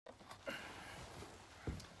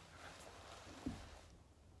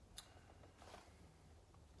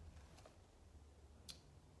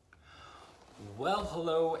Well,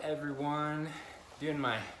 hello everyone. Doing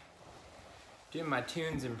my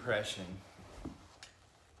Tunes impression.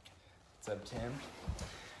 What's up, Tim?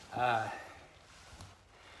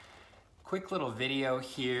 Quick little video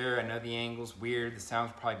here. I know the angle's weird. The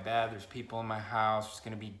sound's probably bad. There's people in my house. There's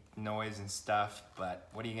gonna be noise and stuff. But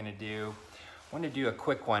what are you gonna do? I want to do a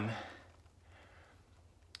quick one.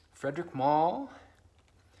 Frederic Malle.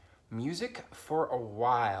 Music for a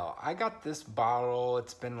while. I got this bottle,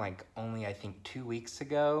 it's been like only I think 2 weeks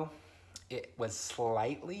ago. It was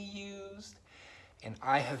slightly used and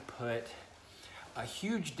I have put a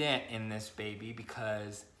huge dent in this baby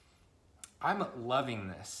because I'm loving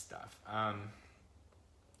this stuff.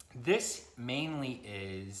 This mainly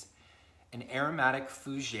is an aromatic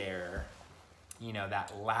fougere, you know,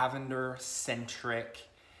 that lavender centric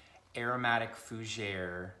aromatic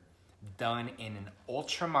fougere done in an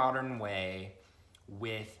ultra-modern way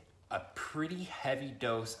with a pretty heavy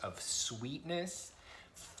dose of sweetness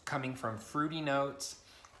coming from fruity notes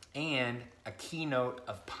and a keynote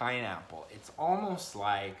of pineapple. It's almost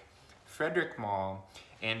like Frederic Malle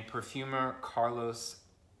and perfumer Carlos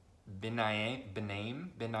Benaim,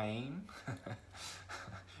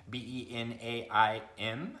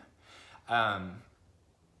 B-E-N-A-I-M,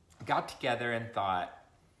 got together and thought,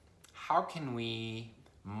 how can we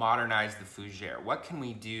modernize the fougere? What can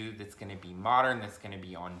we do that's gonna be modern, that's gonna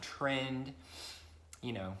be on trend?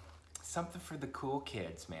 You know, something for the cool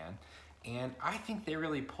kids, man. And I think they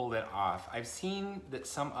really pulled it off. I've seen that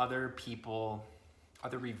some other people,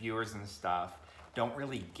 other reviewers and stuff, don't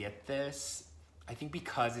really get this. I think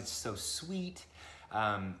because it's so sweet,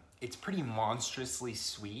 it's pretty monstrously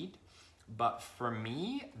sweet. But for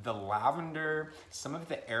me, the lavender, some of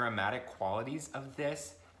the aromatic qualities of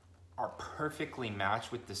this are perfectly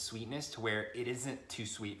matched with the sweetness to where it isn't too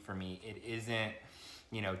sweet for me. It isn't,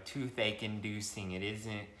 you know, toothache inducing. It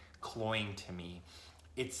isn't cloying to me.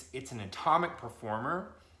 It's an atomic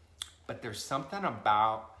performer, but there's something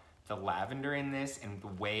about the lavender in this and the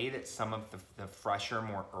way that some of the fresher,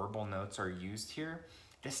 more herbal notes are used here.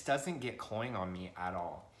 This doesn't get cloying on me at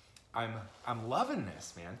all. I'm loving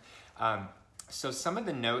this, man. So some of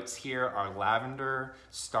the notes here are lavender,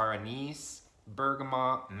 star anise,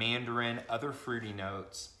 bergamot, mandarin, other fruity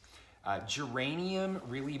notes. Geranium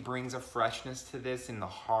really brings a freshness to this in the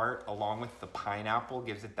heart, along with the pineapple,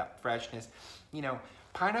 gives it that freshness. You know,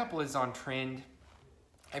 pineapple is on trend.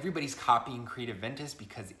 Everybody's copying Creative Ventus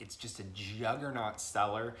because it's just a juggernaut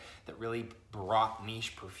seller that really brought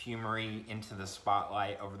niche perfumery into the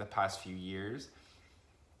spotlight over the past few years.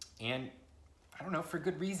 And I don't know, for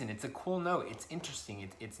good reason. It's a cool note. It's interesting.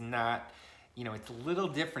 It's not, you know, it's a little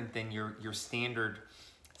different than your standard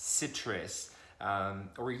citrus,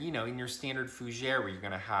 or, you know, in your standard fougere where you're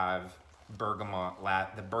gonna have the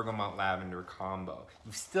bergamot lavender combo.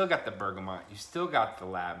 You've still got the bergamot, you've still got the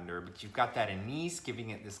lavender, but you've got that anise giving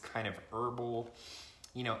it this kind of herbal,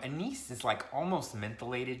 you know, anise is like almost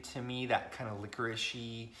mentholated to me, that kind of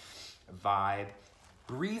licoricey vibe.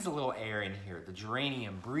 Breathes a little air in here. The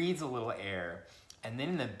geranium breathes a little air. And then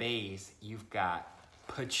in the base, you've got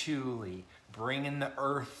patchouli, bringing the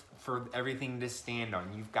earth for everything to stand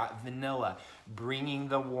on. You've got vanilla, bringing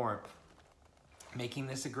the warmth, making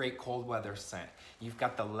this a great cold weather scent. You've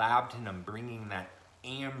got the labdanum, bringing that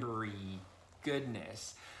ambery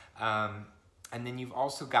goodness. And then you've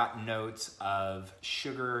also got notes of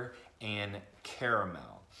sugar and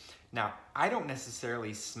caramel. Now, I don't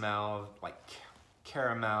necessarily smell like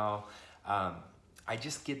caramel. I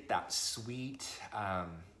just get that sweet, I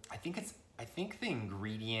think the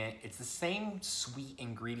ingredient, it's the same sweet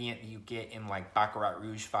ingredient that you get in like Baccarat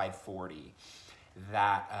Rouge 540.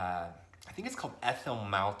 That, I think it's called ethyl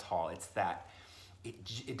maltol. It's that,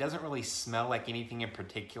 it doesn't really smell like anything in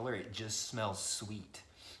particular. It just smells sweet.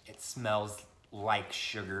 It smells like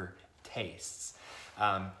sugar tastes.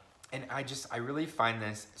 And I really find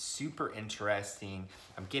this super interesting.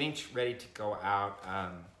 I'm getting ready to go out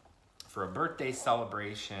for a birthday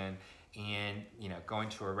celebration and, you know, going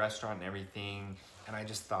to a restaurant and everything. And I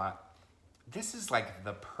just thought, this is like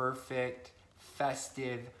the perfect,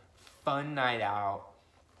 festive, fun night out,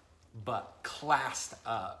 but classed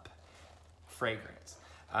up fragrance.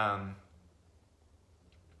 And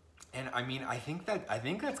I mean, I think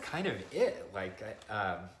that's kind of it. Like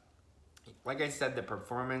I said, the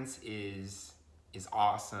performance is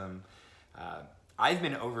awesome. I've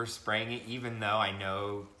been overspraying it, even though I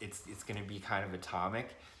know it's gonna be kind of atomic.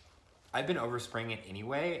 I've been overspraying it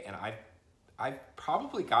anyway, and I've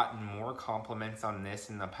probably gotten more compliments on this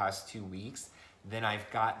in the past 2 weeks than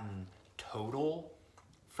I've gotten total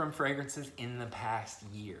from fragrances in the past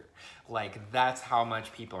year. Like, that's how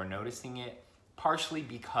much people are noticing it. partially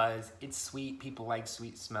because it's sweet. People like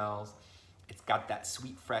sweet smells. It's got that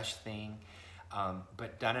sweet, fresh thing,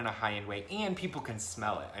 but done in a high-end way, and people can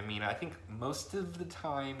smell it. I mean, I think most of the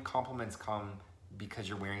time compliments come because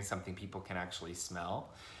you're wearing something people can actually smell.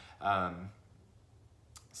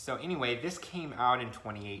 So anyway, this came out in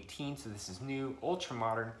 2018, so this is new, ultra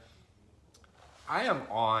modern. I am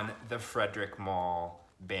on the Frederic Malle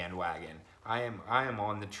bandwagon. I am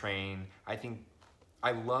on the train.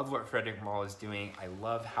 I love what Frederic Malle is doing. I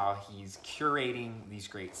love how he's curating these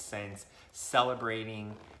great scents,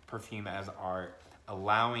 celebrating perfume as art,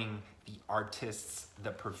 allowing the artists, the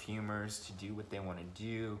perfumers, to do what they want to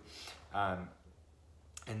do.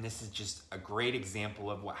 And this is just a great example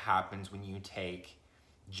of what happens when you take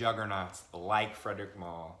juggernauts like Frederic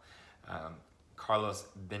Malle, Carlos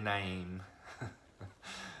Benaim.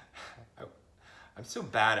 I'm so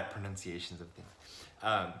bad at pronunciations of things.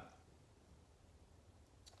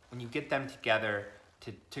 When you get them together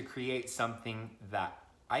to create something that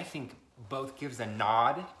I think both gives a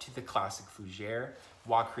nod to the classic fougere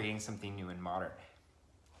while creating something new and modern.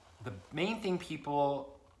 The main thing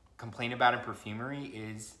people complain about in perfumery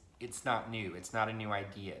is it's not new. It's not a new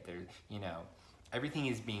idea. Everything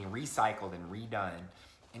is being recycled and redone.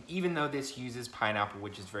 And even though this uses pineapple,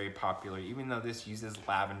 which is very popular, even though this uses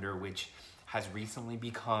lavender, which has recently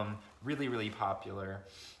become really, really popular,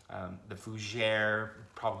 the fougere,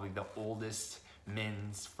 probably the oldest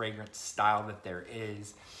men's fragrance style that there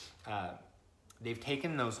is, they've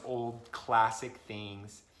taken those old classic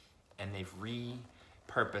things and they've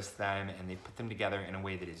repurposed them and they've put them together in a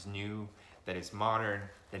way that is new, that is modern,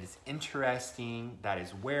 that is interesting, that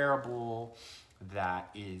is wearable, that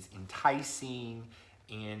is enticing,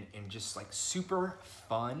 and just like super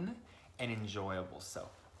fun and enjoyable. So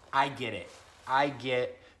I get it. I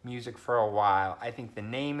get Music for a While. I think the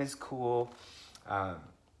name is cool.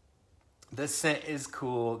 The scent is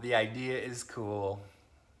cool. The idea is cool.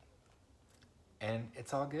 And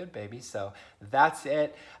it's all good, baby. So that's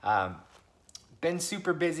it. Been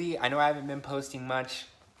super busy. I know I haven't been posting much.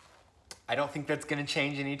 I don't think that's gonna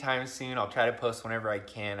change anytime soon. I'll try to post whenever I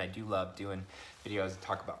can. I do love doing videos and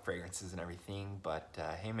talk about fragrances and everything, but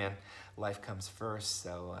hey man, life comes first.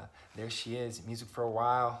 So there she is, Music for a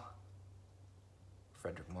While,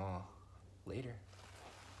 Frederic Malle. Later.